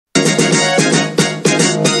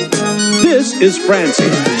is Francie.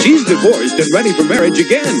 She's divorced and ready for marriage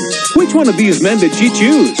again. Which one of these men did she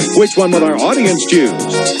choose? Which one will our audience choose?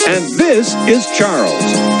 And this is Charles.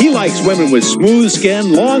 He likes women with smooth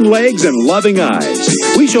skin, long legs, and loving eyes.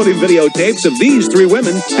 We showed him videotapes of these three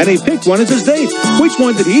women, and he picked one as his date. Which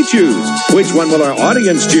one did he choose? Which one will our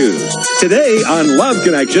audience choose? Today on Love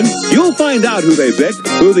Connection, you'll find out who they picked,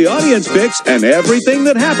 who the audience picks, and everything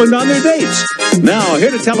that happened on their dates. Now,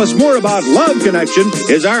 here to tell us more about Love Connection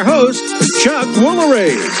is our host, Chuck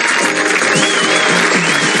Woolery.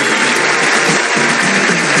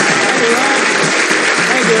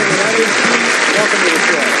 Thank you, everybody. Welcome to the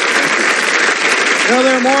show. You know,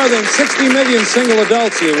 there are more than 60 million single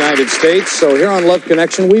adults in the United States, so here on Love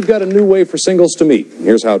Connection, we've got a new way for singles to meet.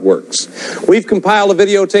 Here's how it works. We've compiled a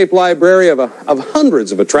videotape library of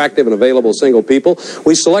hundreds of attractive and available single people.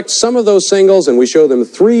 We select some of those singles, and we show them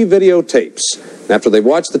 3 videotapes. After they've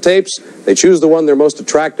watched the tapes, they choose the one they're most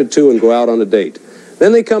attracted to and go out on a date.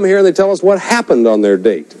 Then they come here and they tell us what happened on their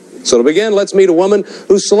date. So to begin, let's meet a woman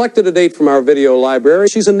who selected a date from our video library.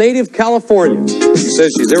 She's a native Californian. She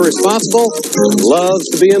says she's irresponsible and loves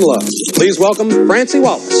to be in love. Please welcome Francie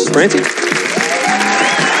Wallace. Francie? Move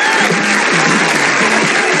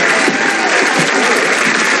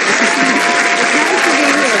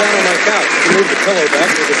the pillow back.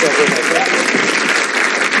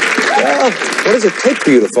 Well, what does it take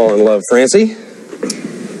for you to fall in love, Francie?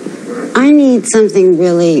 I need something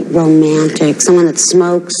really romantic. Someone that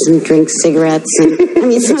smokes and drinks cigarettes. And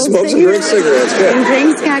Smokes and drinks cigarettes, good. And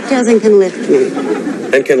drinks cocktails and can lift me.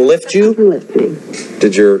 And can lift you? Can lift me.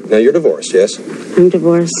 Now you're divorced, yes? I'm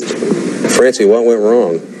divorced. Francie, what went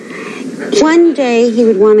wrong? One day he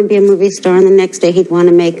would want to be a movie star, and the next day he'd want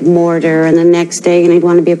to make mortar, and the next day he'd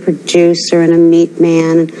want to be a producer and a meat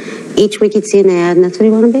man. And each week he'd see an ad, and that's what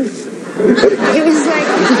he'd want to be. It was like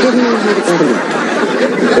he didn't know how to go to work.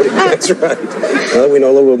 That's right. Now that we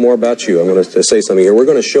know a little bit more about you, I'm going to say something here. We're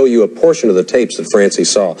going to show you a portion of the tapes that Francie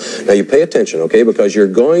saw. Now, you pay attention, okay, because you're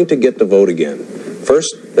going to get to vote again.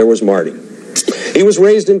 First, there was Marty. He was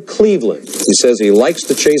raised in Cleveland. He says he likes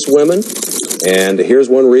to chase women, and here's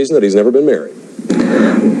one reason that he's never been married.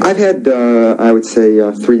 I've had, I would say,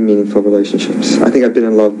 3 meaningful relationships. I think I've been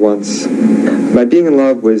in love once. My being in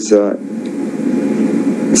love was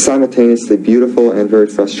simultaneously beautiful and very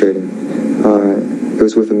frustrating. It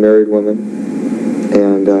was with a married woman,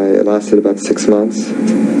 and it lasted about 6 months.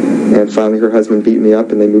 And finally, her husband beat me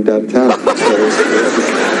up, and they moved out of town.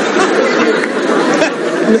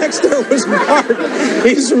 Next there was Mark.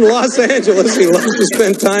 He's from Los Angeles. He loves to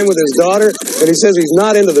spend time with his daughter, and he says he's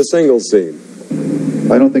not into the singles scene.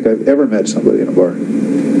 I don't think I've ever met somebody in a bar.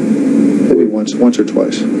 Maybe once or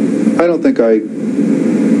twice. I don't think I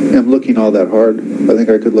am looking all that hard. I think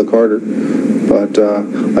I could look harder. But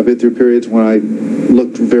I've been through periods when I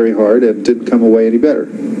looked very hard and didn't come away any better.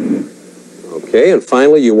 Okay, and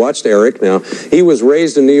finally you watched Eric. Now, he was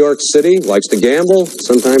raised in New York City, likes to gamble.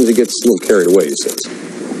 Sometimes he gets a little carried away, he says.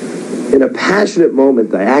 In a passionate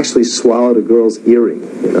moment, I actually swallowed a girl's earring,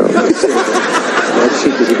 you know. My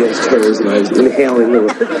cheek was against hers, and I was inhaling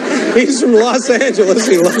the... He's from Los Angeles.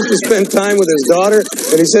 He loves to spend time with his daughter,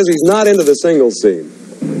 and he says he's not into the singles scene.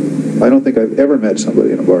 I don't think I've ever met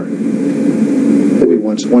somebody in a bar. Maybe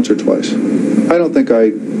once or twice. I don't think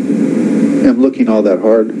I am looking all that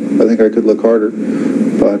hard. I think I could look harder.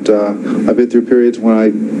 But I've been through periods when I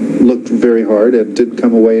looked very hard and didn't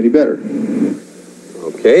come away any better.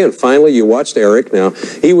 Okay, and finally you watched Eric. Now,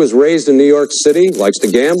 he was raised in New York City, likes to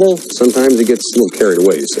gamble. Sometimes he gets a little carried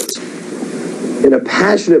away, he says. In a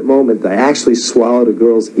passionate moment, I actually swallowed a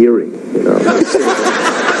girl's earring, you know.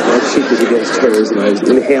 My cheek was against hers, and I was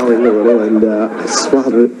inhaling a little, and I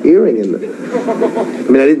swallowed an earring. And I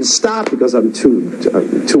mean, I didn't stop because I'm too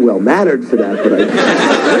well-mannered for that, but I didn't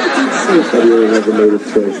see if that earring ever made it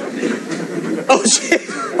through. Oh, shit.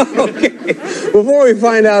 Okay. Before we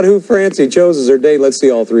find out who Francie chose as her date, let's see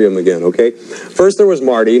all 3 of them again, okay? First, there was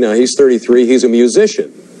Marty. Now, he's 33. He's a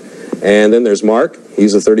musician. And then there's Mark.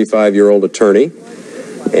 He's a 35-year-old attorney.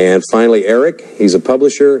 And finally, Eric. He's a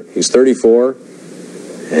publisher. He's 34.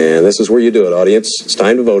 And this is where you do it, audience. It's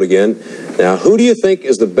time to vote again. Now, who do you think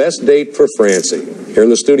is the best date for Francie? Here in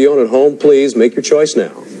the studio and at home, please make your choice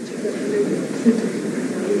now.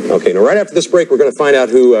 Okay, now right after this break, we're going to find out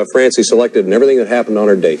who Francie selected and everything that happened on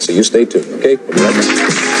her date. So you stay tuned, okay? We'll be right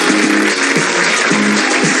back.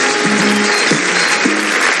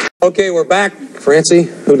 Okay, we're back. Francie,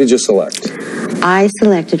 who did you select? I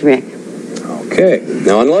selected Rick. Okay.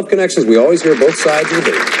 Now, on Love Connections, we always hear both sides of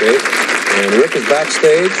the date, okay? And Rick is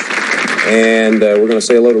backstage, and we're going to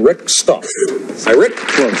say hello to Rick Stoff. Hi, Rick.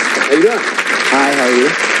 Close. How you doing? Hi, how are you?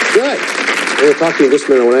 Good. going to talk to you in just a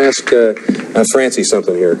minute. I want to ask Francie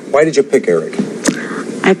something here. Why did you pick Eric?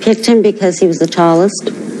 I picked him because he was the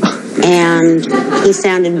tallest, and he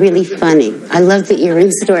sounded really funny. I loved the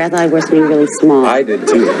earring story. I thought I was being really small. I did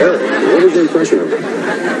too. Eric, what was your impression of him?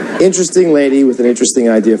 Interesting lady with an interesting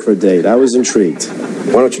idea for a date. I was intrigued.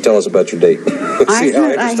 Why don't you tell us about your date? I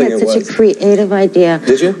had such a creative idea.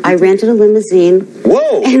 Did you? I rented a limousine.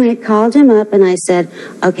 Whoa! And I called him up and I said,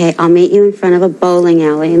 okay, I'll meet you in front of a bowling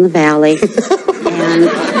alley in the valley. And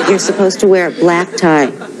you're supposed to wear a black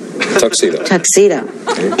tie. Tuxedo.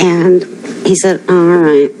 And he said, all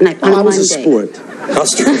right. And I was a sport. He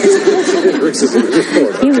was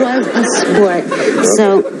a sport.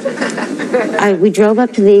 So we drove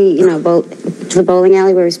up to the bowling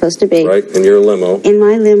alley where we were supposed to be. Right, in your limo. In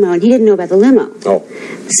my limo, and he didn't know about the limo. Oh.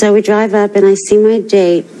 So we drive up, and I see my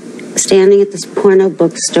date standing at this porno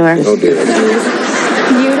bookstore. Oh, dear.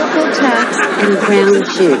 Beautiful tux and brown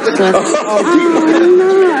shoes. So I was like, oh, no.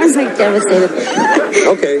 I was like devastated.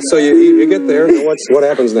 Okay, so you get there, and what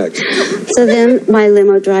happens next? So then my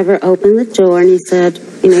limo driver opened the door, and he said,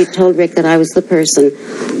 he told Rick that I was the person.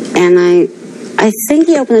 And I think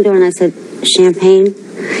he opened the door, and I said, champagne?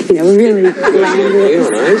 Really branded.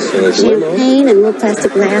 Nice. Champagne and little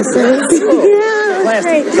plastic glasses.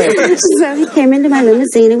 Yeah, great. So he came into my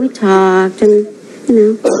limousine, and we talked, and,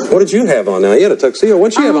 What did you have on now? You had a tuxedo.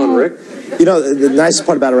 What'd she have on, Rick? The nicest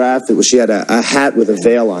part about her outfit was she had a hat with a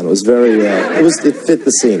veil on. It was very, it fit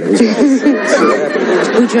the scene. It was nice.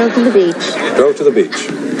 We drove to the beach. Drove to the beach.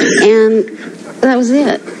 And that was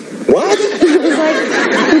it. What? It was like,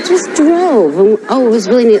 we just drove. And, it was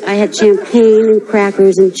really neat. I had champagne and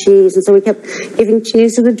crackers and cheese, and so we kept giving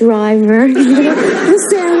cheese to the driver. The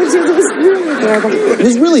sandwiches, it was really adorable.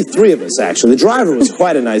 There's really three of us, actually. The driver was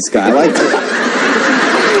quite a nice guy. I liked him.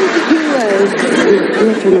 You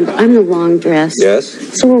have to remember, I'm the long dress.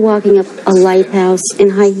 Yes. So we're walking up a lighthouse in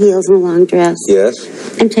high heels and a long dress. Yes.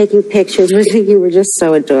 And taking pictures with you. You were just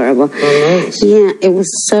so adorable. Oh, nice. Yeah, it was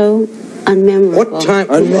so unmemorable. What time?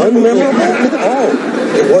 Unmemorable? Oh,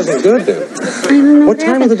 it wasn't good then. I don't know. What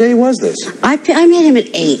time of the day was this? I met him at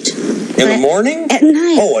 8. In the morning? At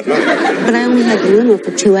night. Oh, at night. But I only had the limo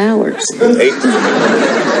for 2 hours.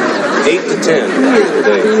 8 to 10 a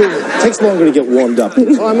day. Yeah. It takes longer to get warmed up.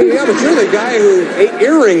 Well, but you're the guy who ate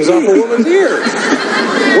earrings off a woman's ears.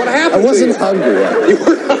 What happened? I wasn't hungry yet. You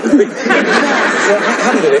were hungry. Well,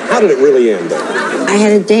 how did it really end, though? I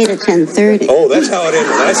had a date at 10:30. Oh, that's how it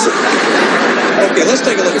ended. I see. Okay, let's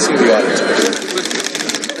take a look and see the audience.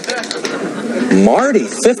 Marty,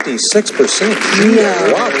 56%.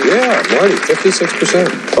 Yeah. Wow, yeah, Marty,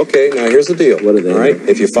 56%. Okay, now here's the deal. What are they? All right,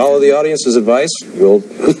 if you follow the audience's advice, we'll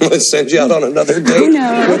send you out on another date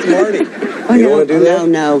with Marty. You don't want to do that?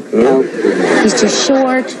 No. He's too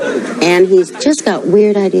short, and he's just got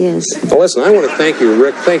weird ideas. Well, listen, I want to thank you,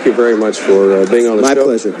 Rick. Thank you very much for being on the show. My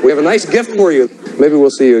pleasure. We have a nice gift for you. Maybe we'll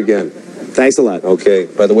see you again. Thanks a lot. Okay.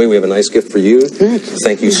 By the way, we have a nice gift for you. Good.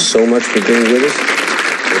 Thank you so much for being with us.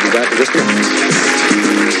 We'll be back in just a minute.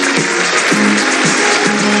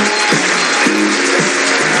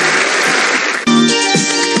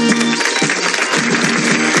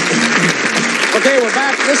 Okay, we're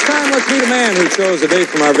back. This time, let's meet a man who chose a date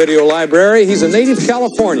from our video library. He's a native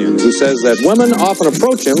Californian who says that women often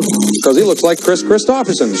approach him because he looks like Chris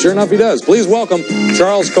Christopherson. Sure enough, he does. Please welcome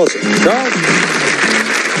Charles Kosick. Charles?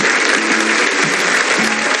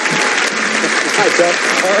 Hi, Chuck.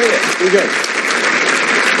 How are you? Pretty good.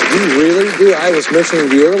 You really do. I was mentioning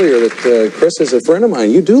to you earlier that Chris is a friend of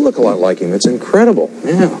mine. You do look a lot like him. It's incredible.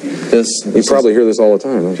 Yeah. You probably hear this all the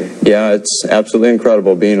time, don't you? Yeah, it's absolutely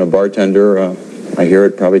incredible being a bartender. I hear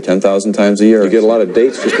it probably 10,000 times a year. You get a lot of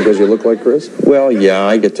dates just because you look like Chris? Well, yeah,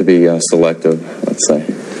 I get to be selective, let's say.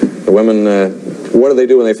 The women, what do they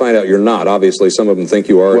do when they find out you're not? Obviously, some of them think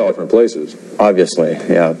you are in different places. Obviously,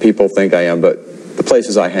 yeah. People think I am, but the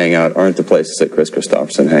places I hang out aren't the places that Chris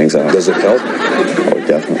Christopherson hangs out. Does it help? Oh,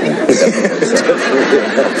 definitely.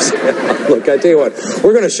 Look, I tell you what,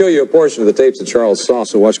 we're going to show you a portion of the tapes that Charles saw,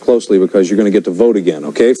 so watch closely because you're going to get to vote again,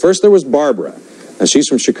 okay? First, there was Barbara. And she's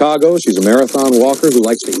from Chicago. She's a marathon walker who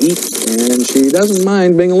likes to eat, and she doesn't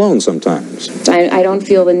mind being alone sometimes. I don't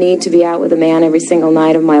feel the need to be out with a man every single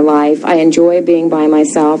night of my life. I enjoy being by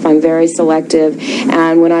myself. I'm very selective,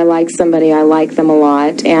 and when I like somebody, I like them a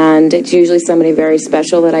lot. And it's usually somebody very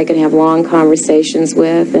special that I can have long conversations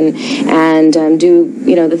with and do,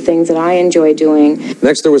 the things that I enjoy doing.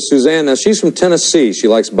 Next, there was Suzanne. Now, she's from Tennessee. She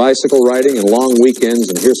likes bicycle riding and long weekends,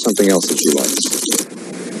 and here's something else that she likes.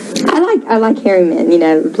 I like hairy men, you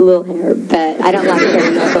know, little hair, but I don't like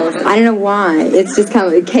hairy knuckles. I don't know why. It's just kind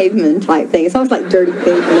of a caveman type thing. It's almost like dirty feet,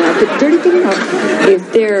 you know. But dirty feet, you know,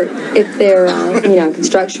 if they're you know,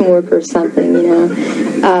 construction worker or something, you know,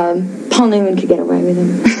 Paul Newman could get away with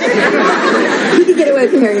them. He could get away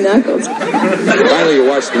with hairy knuckles. Finally, you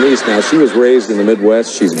watch Denise now. She was raised in the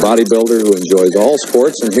Midwest. She's a bodybuilder who enjoys all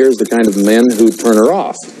sports, and here's the kind of men who turn her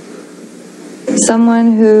off.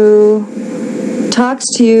 Someone who talks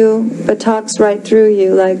to you but talks right through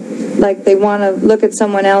you, like they want to look at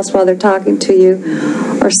someone else while they're talking to you,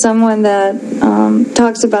 or someone that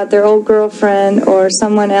talks about their old girlfriend or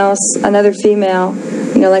someone else, another female,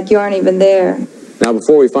 you know, like you aren't even there. Now,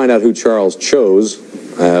 before we find out who Charles chose,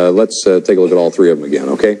 let's take a look at all three of them again,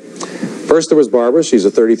 okay? First, there was Barbara. She's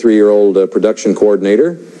a 33-year-old production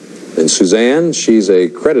coordinator. Then Suzanne, she's a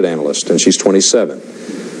credit analyst, and she's 27.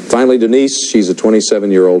 Finally, Denise, she's a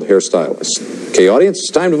 27-year-old hairstylist. Okay, audience,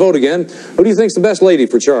 it's time to vote again. Who do you think's the best lady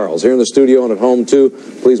for Charles? Here in the studio and at home, too.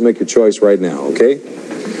 Please make your choice right now, okay?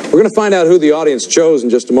 We're going to find out who the audience chose in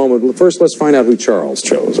just a moment. But first, let's find out who Charles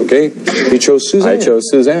chose, okay? You chose Suzanne. I chose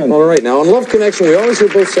Suzanne. All right, now on Love Connection, we always hear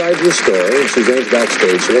both sides of the story, and Suzanne's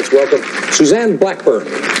backstage. So let's welcome Suzanne Blackburn.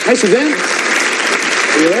 Hi, Suzanne.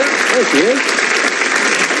 Are you there? There she is.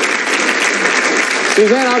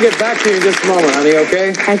 Suzanne, I'll get back to you in just a moment, honey,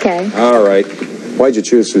 okay? Okay. All right. Why'd you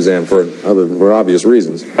choose Suzanne for obvious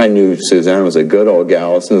reasons? I knew Suzanne was a good old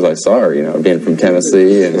gal as soon as I saw her, you know, being from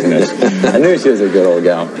Tennessee, and you know, I knew she was a good old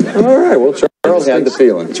gal. All right, well, Charles had the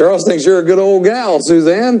feeling. Charles thinks you're a good old gal,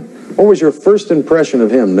 Suzanne. What was your first impression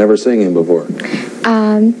of him, never seeing him before?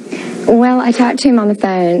 Well, I talked to him on the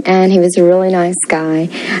phone, and he was a really nice guy.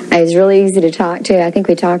 He was really easy to talk to. I think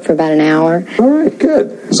we talked for about an hour. All right,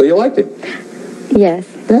 good. So you liked him? Yes.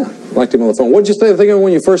 Yeah, liked him on the phone. What did you think of him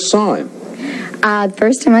when you first saw him? The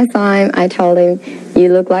first time I saw him, I told him,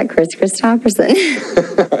 "You look like Chris Christopherson."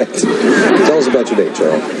 Right. Tell us about your date,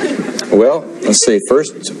 Charles. Well, let's see.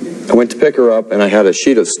 First, I went to pick her up, and I had a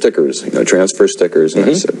sheet of stickers, you know, transfer stickers, and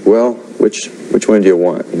I said, well, which one do you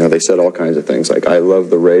want? You know, they said all kinds of things, like, I love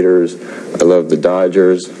the Raiders, I love the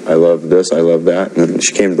Dodgers, I love this, I love that, and then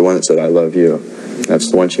she came to the one that said, I love you.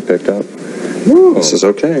 That's the one she picked up. Ooh. I says,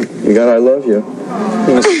 okay, you got I love you.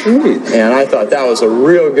 That's sweet. And I thought that was a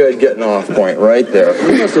real good getting off point right there.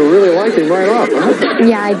 You must have really liked him right off, huh?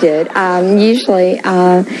 Yeah, I did. Usually,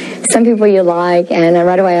 some people you like, and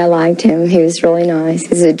right away I liked him. He was really nice. He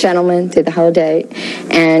was a gentleman through the whole date,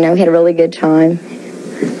 and we had a really good time.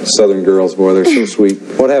 Southern girls, boy, they're so sweet.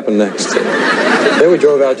 What happened next? Then we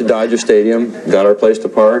drove out to Dodger Stadium, got our place to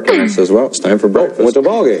park, and I says, well, it's time for breakfast. Went to the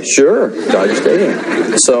ball game? Sure, Dodger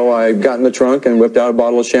Stadium. So I got in the trunk and whipped out a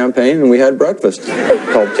bottle of champagne, and we had breakfast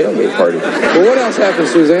called tailgate party. Well, what else happened,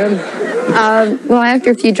 Suzanne? Well,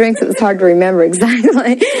 after a few drinks, it was hard to remember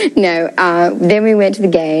exactly. No, then we went to the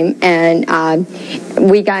game, and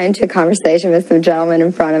we got into a conversation with some gentlemen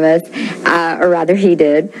in front of us, or rather he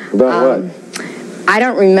did. About what? I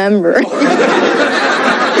don't remember.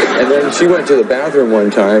 And then she went to the bathroom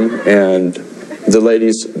one time, and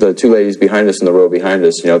the two ladies behind us in the row behind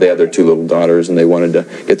us, you know, they had their two little daughters, and they wanted to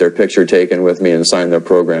get their picture taken with me and sign their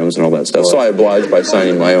programs and all that stuff. So I obliged by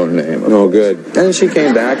signing my own name. Oh, good. And then she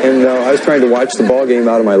came back, and I was trying to watch the ball game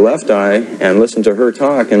out of my left eye and listen to her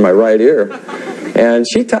talk in my right ear. And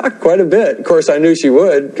she talked quite a bit. Of course, I knew she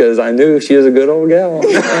would, because I knew she was a good old gal.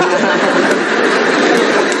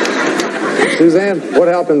 Suzanne, what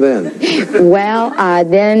happened then? Well,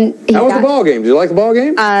 then... How was the ball game? Did you like the ball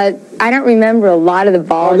game? I don't remember a lot of the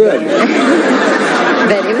ball game.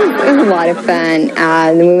 But it was a lot of fun.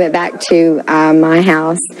 Then we went back to my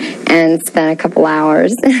house and spent a couple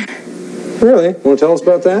hours. Really? Want to tell us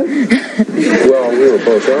about that? Well, we were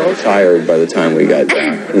both tired by the time we got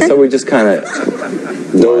back. And so we just kind of...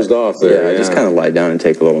 dozed off there. Yeah, just kind of lie down and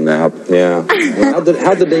take a little nap. Yeah. How'd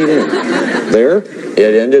the date end? There?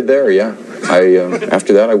 It ended there, yeah.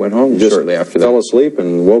 After that, I went home just shortly after that. Fell asleep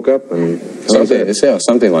and woke up and...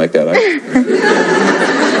 Something like that. You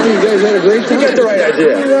guys had a great time. You got the right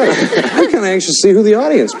idea. I'm kind of anxious to see who the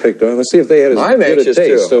audience picked on. Let's see if they had as good a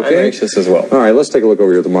taste. Too. Okay? I'm anxious as well. All right, let's take a look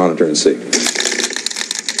over here at the monitor and see.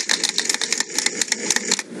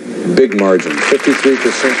 Big margin, 53%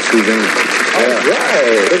 Suzanne. All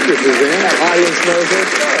right. Thank you, Suzanne. Audience knows it.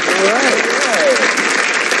 All right.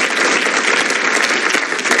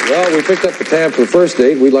 Well, we picked up the tab for the first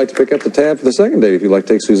date. We'd like to pick up the tab for the second date if you'd like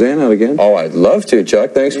to take Suzanne out again. Oh, I'd love to,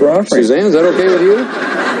 Chuck. Thanks for offering. Suzanne, is that okay with you?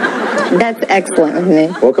 That's excellent with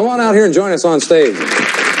me. Well, come on out here and join us on stage. They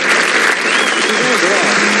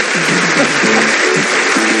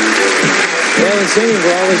haven't seen him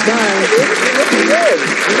for all this time.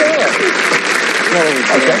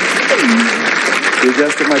 Okay. You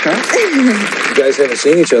adjusted my time? You guys haven't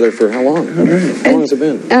seen each other for how long? How long has it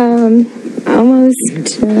been? Almost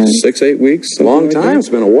 6, 8 weeks? A long time. It's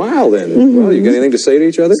been a while then. Well, you got anything to say to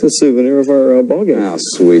each other? It's a souvenir of our ball game. Oh,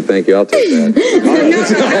 sweet. Thank you. I'll take that.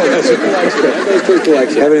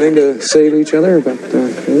 Have anything to say to each other about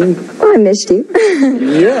anything? I missed you.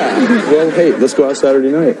 Yeah. Well, hey, let's go out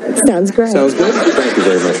Saturday night. Sounds great. Sounds good. Thank you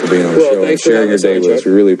very much for being on the show and sharing your day with us.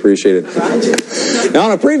 We really appreciate it. Now,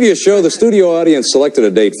 on a previous show, the studio audience selected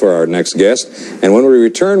a date for our next guest, and when we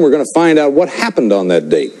return, we're going to find out what happened on that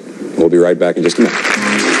date. We'll be right back in just a minute.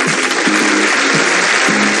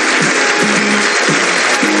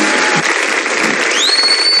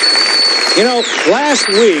 You know, last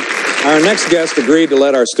week, our next guest agreed to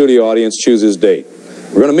let our studio audience choose his date.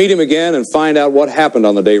 We're going to meet him again and find out what happened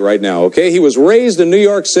on the date right now, okay? He was raised in New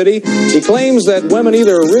York City. He claims that women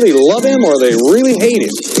either really love him or they really hate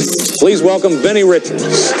him. Please welcome Benny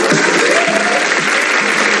Richards.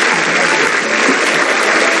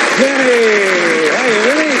 Benny! Hey,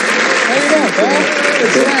 Benny! How you doing, pal?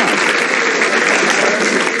 Sit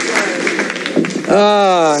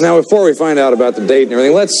down. Now, before we find out about the date and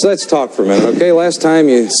everything, let's talk for a minute, okay? Last time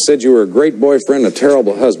you said you were a great boyfriend and a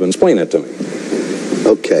terrible husband. Explain that to me.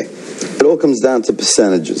 Okay. It all comes down to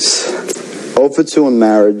percentages. 0 for 2 in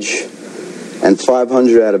marriage and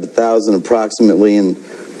 500 out of 1,000 approximately in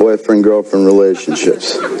boyfriend-girlfriend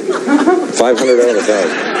relationships. 500 out of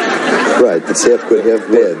 1,000. Right. That's half good, half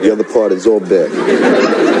bad. The other part is all bad.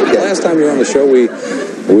 Okay. Last time you were on the show, we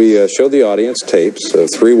showed the audience tapes of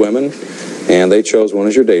 3 women, and they chose one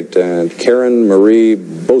as your date. Karen Marie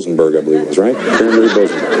Bosenberg, I believe it was, right? Karen Marie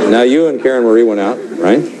Bosenberg. Now, you and Karen Marie went out,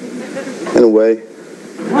 right? In a way.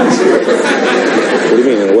 What do you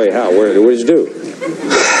mean, in a way? How? What did you do?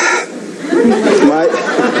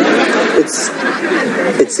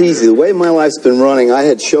 It's easy. The way my life's been running, I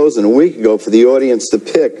had chosen a week ago for the audience to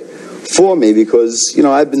pick for me because, you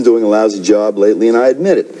know, I've been doing a lousy job lately, and I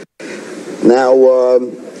admit it. Now,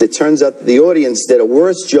 it turns out that the audience did a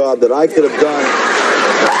worse job that I could have done.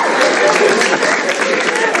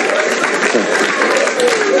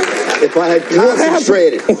 If I had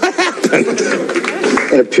concentrated. What happened?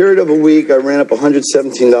 In a period of a week, I ran up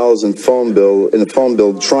 $117 in the phone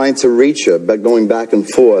bill trying to reach her, but going back and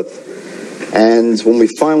forth. And when we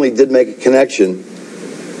finally did make a connection,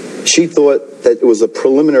 she thought that it was a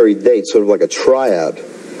preliminary date, sort of like a tryout,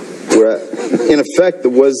 where, in effect,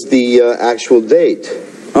 it was the actual date.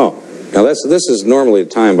 Oh, now this is normally a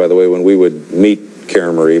time, by the way, when we would meet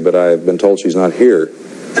Karen Marie, but I've been told she's not here.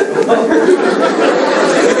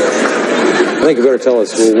 I think you better tell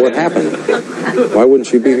us, well, what happened? Why wouldn't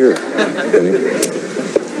she be here?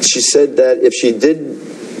 She said that if she did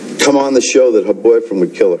come on the show, that her boyfriend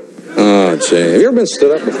would kill her. Oh, gee. Have you ever been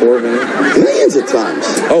stood up before, man? Millions of times.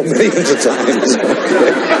 Oh, millions of times.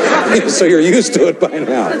 Okay. So you're used to it by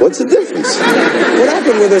now. What's the difference? What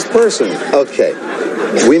happened with this person? Okay.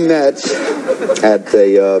 We met at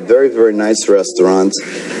a very, very nice restaurant.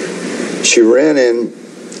 She ran in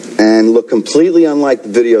and looked completely unlike the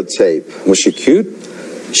videotape. Was she cute?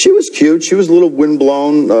 She was cute. She was a little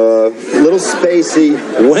windblown, a little spacey.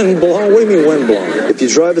 Windblown? What do you mean windblown? If you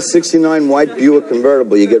drive a '69 white Buick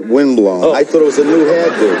convertible, you get windblown. Oh. I thought it was a new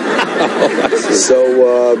hairdo.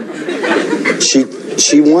 So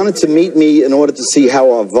she wanted to meet me in order to see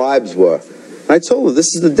how our vibes were. And I told her,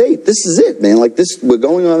 this is the date. This is it, man. Like this, we're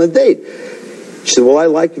going on a date. She said, well, I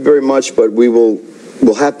like you very much, but we'll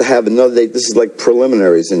have to have another date. This is like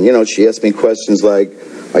preliminaries. And, you know, she asked me questions like,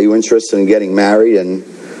 are you interested in getting married? And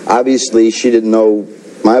obviously, she didn't know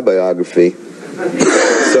my biography.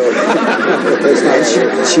 So,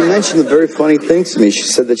 and she mentioned a very funny thing to me. She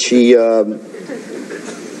said that she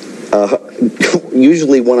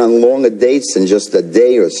usually went on longer dates than just a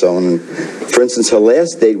day or so. And, for instance, her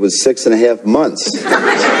last date was 6.5 months.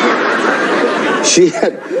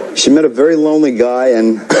 She met a very lonely guy,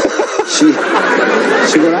 and she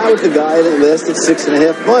went out with the guy, and it lasted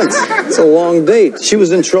 6.5 months. It's a long date. She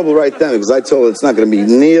was in trouble right then because I told her it's not going to be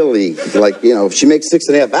nearly like, you know, if she makes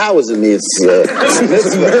 6.5 hours of me, it's a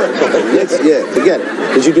miracle. Yeah, forget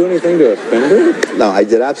it. Did you do anything to offend her? No, I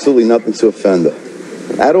did absolutely nothing to offend her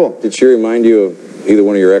at all. Did she remind you of either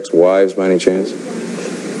one of your ex-wives by any chance?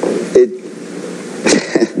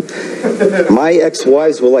 My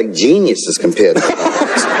ex-wives were like geniuses compared to her.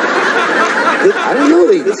 I don't know,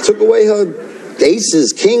 they took away her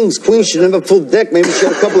aces, kings, queens. She didn't have a full deck. Maybe she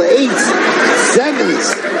had a couple of 8s,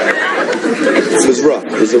 7s. It was rough.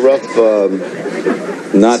 It was a rough,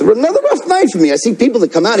 another rough night for me. I see people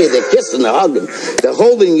that come out here, they're kissing, they're hugging, they're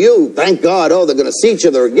holding you. Thank God. Oh, they're going to see each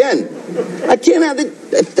other again. I can't have it.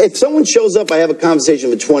 if someone shows up, I have a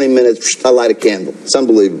conversation for 20 minutes, I light a candle. It's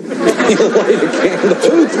unbelievable. You light a candle?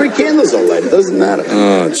 2 or 3 candles I'll light. It doesn't matter.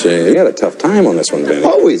 Oh, gee. You had a tough time on this one, Vinny.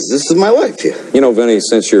 Always. This is my life here. You know, Vinny,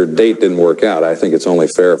 since your date didn't work out, I think it's only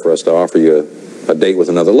fair for us to offer you a date with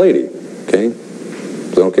another lady. Okay?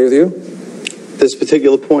 Is that okay with you? At this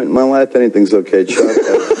particular point in my life, anything's okay, Chuck.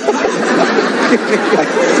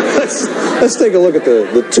 Let's take a look at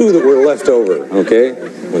the 2 that were left over, okay?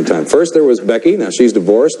 One time. First, there was Becky. Now, she's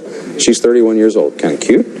divorced. She's 31 years old. Kind of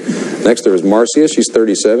cute. Next, there was Marcia. She's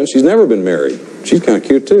 37. She's never been married. She's kind of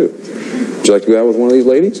cute, too. Would you like to go out with one of these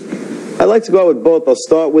ladies? I'd like to go out with both. I'll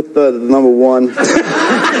start with the number 1.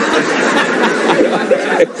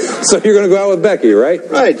 So you're going to go out with Becky, right?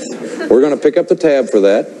 Right. We're going to pick up the tab for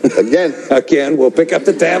that. Again, we'll pick up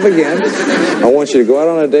the tab again. I want you to go out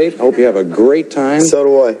on a date. I hope you have a great time. So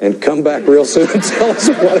do I. And come back real soon and tell us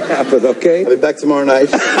what happened, okay? I'll be back tomorrow night.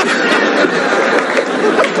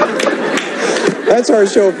 That's our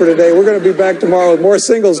show for today. We're going to be back tomorrow with more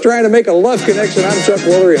singles trying to make a love connection. I'm Chuck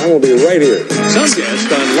Woolery, and I'm going to be right here. Some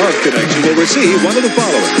guest on Love Connection will receive one of the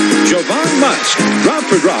following. Jovan Musk. Drop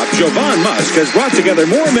for drop, Jovan Musk has brought together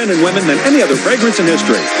more men and women than any other fragrance in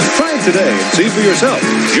history. Try it today and see for yourself.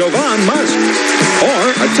 Jovan Musk.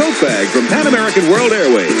 Or a tote bag from Pan American World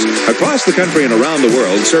Airways. Across the country and around the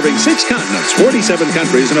world, serving 6 continents, 47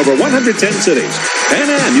 countries, and over 110 cities.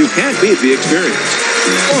 Pan Am, you can't beat the experience.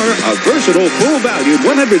 Or a versatile, full-valued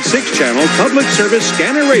 106-channel public service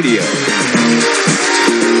scanner radio.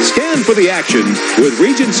 Scan for the action with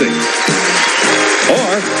Regency.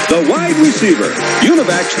 Or the wide receiver.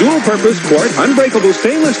 Univac's dual-purpose quart unbreakable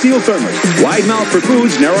stainless steel thermos. Wide mouth for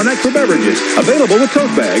foods, narrow neck for beverages. Available with tote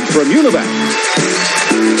bags from Univac.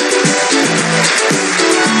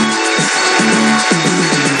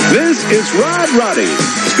 This is Rod Roddy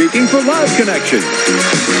speaking for Love Connection.